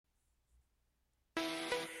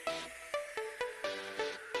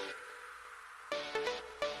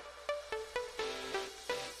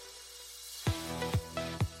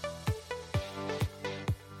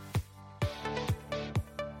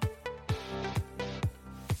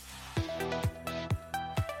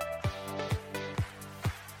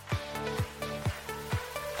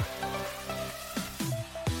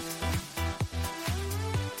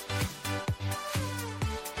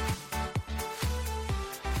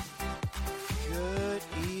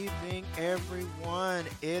everyone.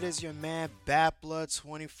 It is your man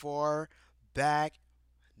Batblood24 back,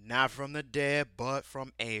 not from the dead, but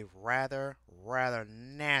from a rather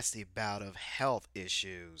nasty bout of health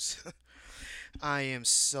issues. I am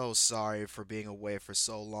so sorry for being away for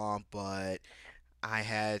so long, but I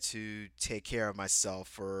had to take care of myself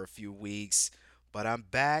for a few weeks. But I'm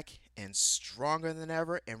back and stronger than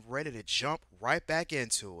ever and ready to jump right back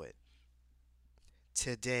into it.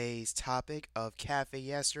 Today's topic of Cafe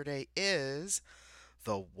Yesterday is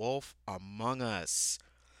The Wolf Among Us.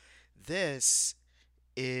 This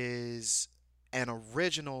is an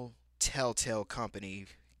original Telltale Company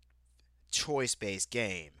choice based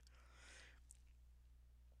game.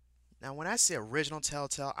 Now, when I say original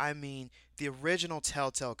Telltale, I mean the original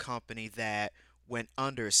Telltale Company that went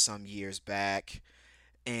under some years back,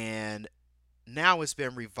 and now it's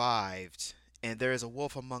been revived. And there is a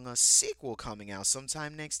Wolf Among Us sequel coming out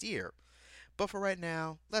sometime next year. But for right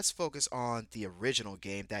now, let's focus on the original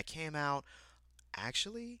game that came out.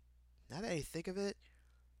 Actually, now that I think of it,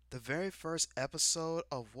 the very first episode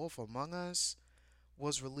of Wolf Among Us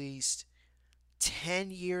was released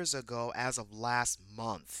 10 years ago as of last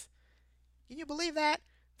month. Can you believe that?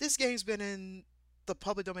 This game's been in the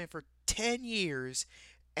public domain for 10 years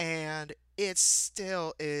and it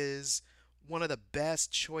still is one of the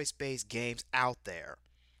best choice based games out there.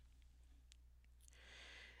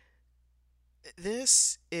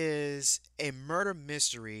 This is a murder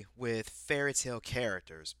mystery with fairy tale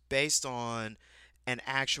characters based on an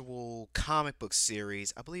actual comic book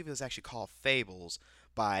series. I believe it was actually called Fables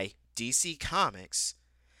by DC Comics.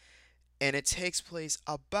 And it takes place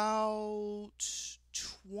about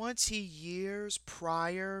 20 years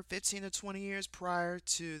prior, 15 to 20 years prior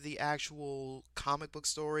to the actual comic book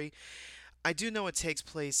story. I do know it takes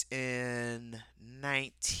place in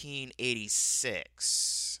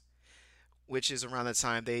 1986, which is around the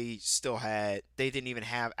time they didn't even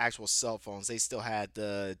have actual cell phones. They still had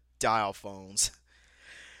the dial phones.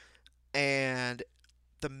 And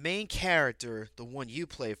the main character, the one you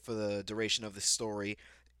play for the duration of the story,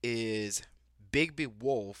 is Bigby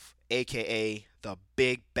Wolf, aka the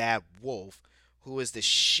Big Bad Wolf, who is the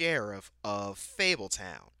sheriff of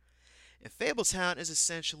Fabletown. And Fabletown is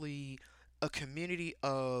essentially a community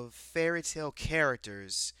of fairy tale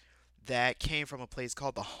characters that came from a place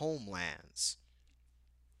called the Homelands.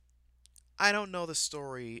 I don't know the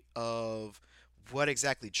story of what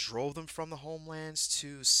exactly drove them from the Homelands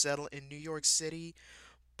to settle in New York City,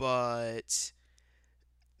 but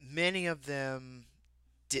many of them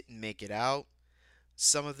didn't make it out.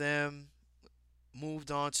 Some of them moved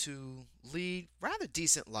on to lead rather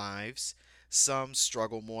decent lives. Some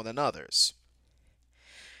struggle more than others.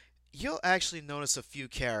 You'll actually notice a few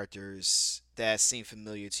characters that seem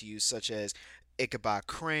familiar to you, such as Ichabod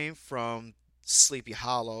Crane from Sleepy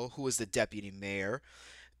Hollow, who is the deputy mayor,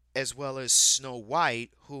 as well as Snow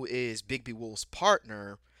White, who is Bigby Wolf's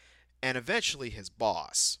partner, and eventually his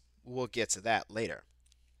boss. We'll get to that later.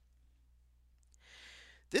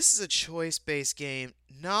 This is a choice based game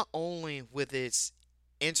not only with its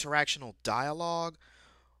interactional dialogue,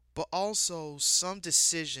 but also some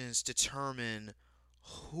decisions determine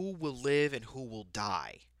who will live and who will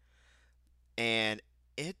die. And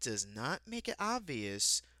it does not make it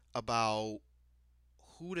obvious about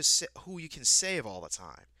who you can save all the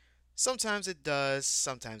time. Sometimes it does,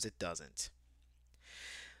 sometimes it doesn't.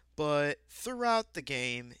 But throughout the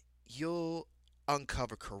game, you'll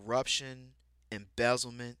uncover corruption,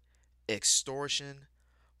 embezzlement, extortion,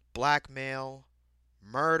 blackmail,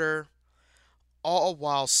 murder, all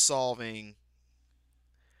while solving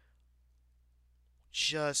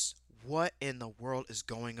just what in the world is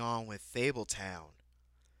going on with Fabletown.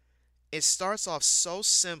 It starts off so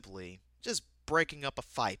simply, just breaking up a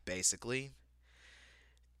fight basically.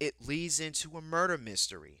 It leads into a murder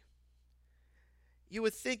mystery. You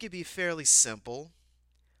would think it'd be fairly simple,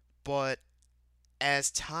 but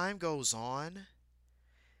as time goes on,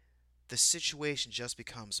 the situation just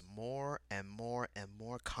becomes more and more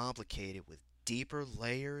complicated with deeper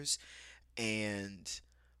layers and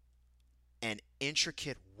an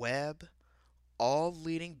intricate web, all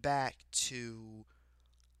leading back to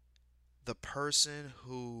the person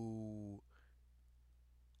who,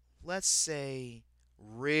 let's say,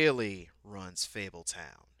 really runs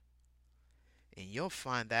Fabletown. And you'll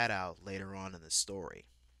find that out later on in the story.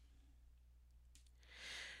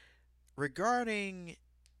 Regarding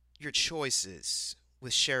your choices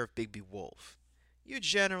with Sheriff Bigby Wolf, you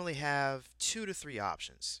generally have two to three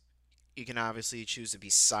options. You can obviously choose to be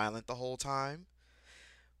silent the whole time,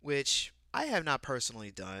 which I have not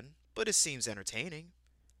personally done, but it seems entertaining.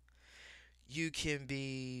 You can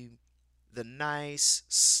be the nice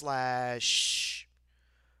slash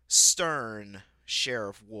stern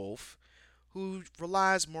Sheriff Wolf, who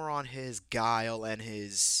relies more on his guile and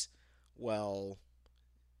his, well,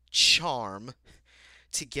 charm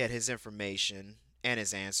to get his information and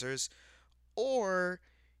his answers. Or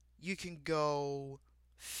you can go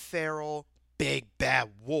feral, big bad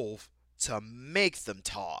wolf to make them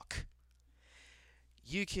talk.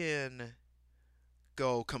 You can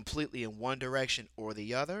go completely in one direction or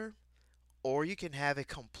the other, or you can have a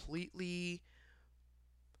completely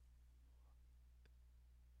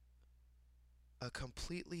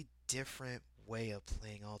different way of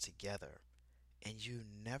playing altogether. And you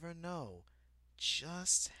never know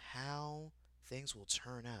just how things will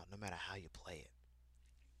turn out no matter how you play it.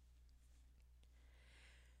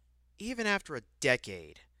 Even after a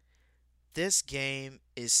decade, this game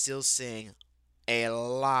is still seeing a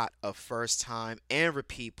lot of first time and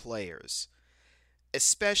repeat players,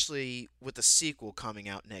 especially with the sequel coming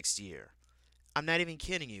out next year. I'm not even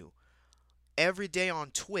kidding you. Every day on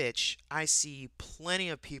Twitch, I see plenty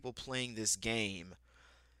of people playing this game.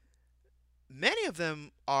 Many of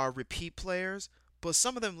them are repeat players, but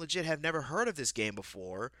some of them legit have never heard of this game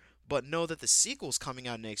before, but know that the sequel's coming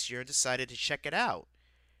out next year and decided to check it out.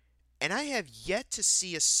 And I have yet to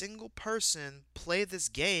see a single person play this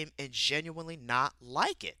game and genuinely not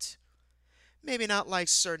like it. Maybe not like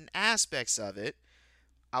certain aspects of it.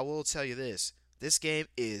 I will tell you this game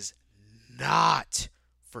is not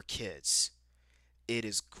for kids. It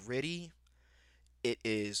is gritty, it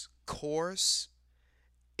is coarse,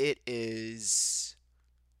 it is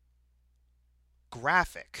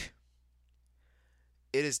graphic.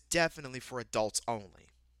 It is definitely for adults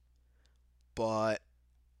only. But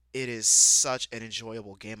it is such an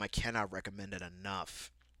enjoyable game. I cannot recommend it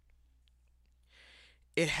enough.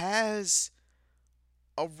 It has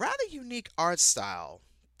a rather unique art style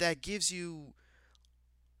that gives you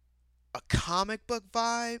a comic book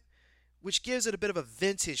vibe, which gives it a bit of a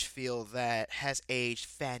vintage feel that has aged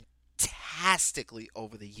fantastically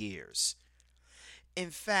over the years. In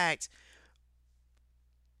fact,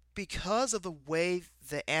 because of the way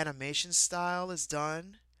the animation style is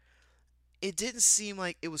done, it didn't seem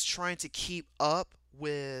like it was trying to keep up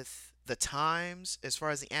with the times as far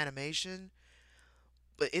as the animation,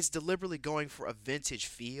 but it's deliberately going for a vintage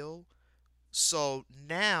feel. So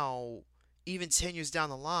now, even 10 years down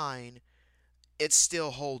the line, it still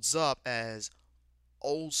holds up as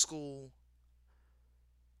old school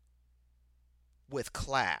with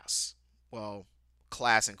class. Well,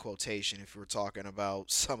 class in quotation if we're talking about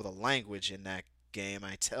some of the language in that game,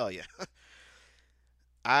 I tell you.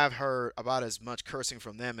 I've heard about as much cursing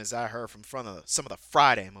from them as I heard from some of the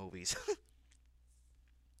Friday movies.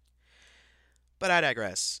 But I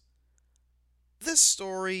digress. This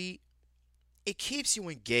story, it keeps you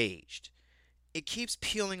engaged. It keeps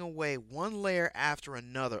peeling away one layer after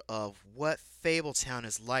another of what Fabletown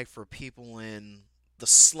is like for people in the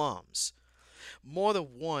slums. More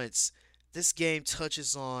than once, this game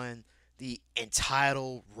touches on the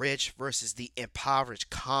entitled rich versus the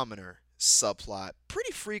impoverished commoner subplot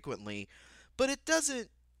pretty frequently, but it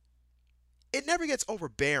never gets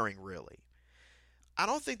overbearing really. I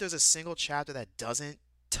don't think there's a single chapter that doesn't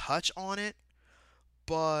touch on it,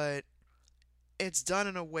 but it's done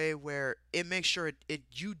in a way where it makes sure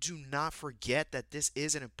you do not forget that this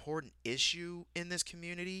is an important issue in this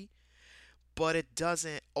community, but it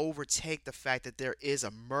doesn't overtake the fact that there is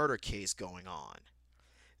a murder case going on.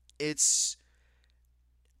 It's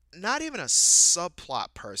not even a subplot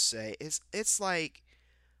per se. It's like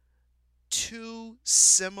two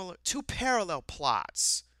parallel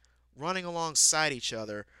plots running alongside each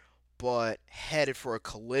other but headed for a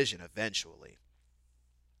collision eventually.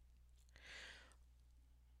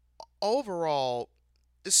 Overall,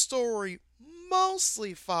 the story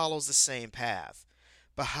mostly follows the same path,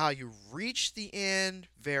 but how you reach the end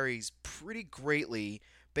varies pretty greatly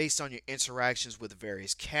based on your interactions with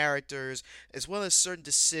various characters, as well as certain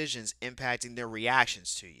decisions impacting their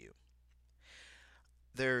reactions to you.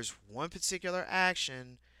 There's one particular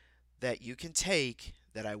action that you can take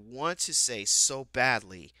that I want to say so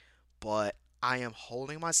badly, but I am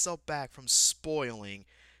holding myself back from spoiling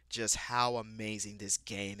just how amazing this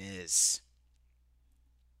game is.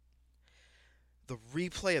 The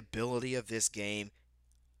replayability of this game,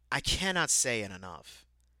 I cannot say it enough.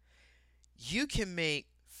 You can make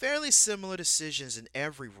fairly similar decisions in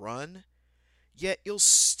every run, yet you'll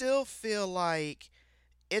still feel like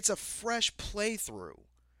it's a fresh playthrough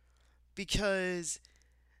because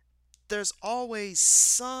there's always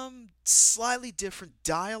some slightly different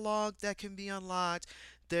dialogue that can be unlocked.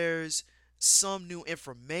 There's some new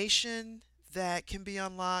information that can be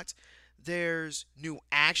unlocked. There's new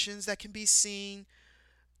actions that can be seen,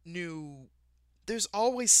 new there's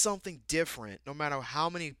always something different no matter how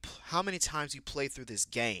many times you play through this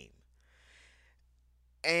game.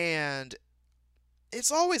 And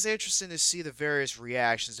it's always interesting to see the various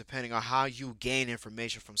reactions depending on how you gain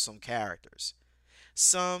information from some characters.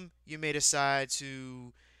 Some you may decide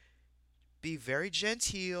to be very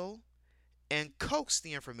genteel and coax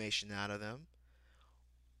the information out of them,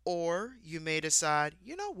 or you may decide,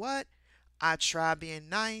 you know what? I tried being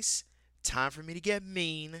nice. Time for me to get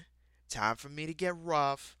mean. Time for me to get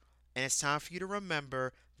rough. And it's time for you to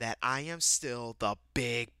remember that I am still the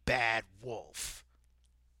big bad wolf.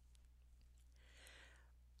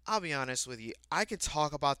 I'll be honest with you, I could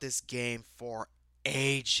talk about this game for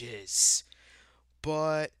ages,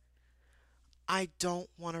 but I don't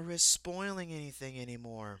want to risk spoiling anything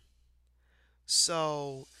anymore.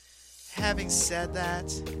 So, having said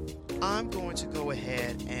that, I'm going to go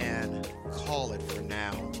ahead and call it for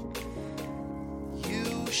now.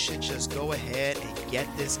 You should just go ahead and get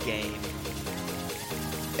this game,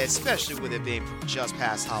 especially with it being just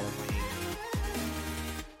past Halloween.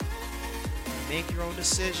 Make your own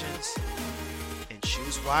decisions and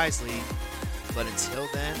choose wisely, but until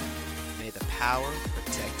then, may the power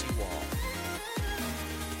protect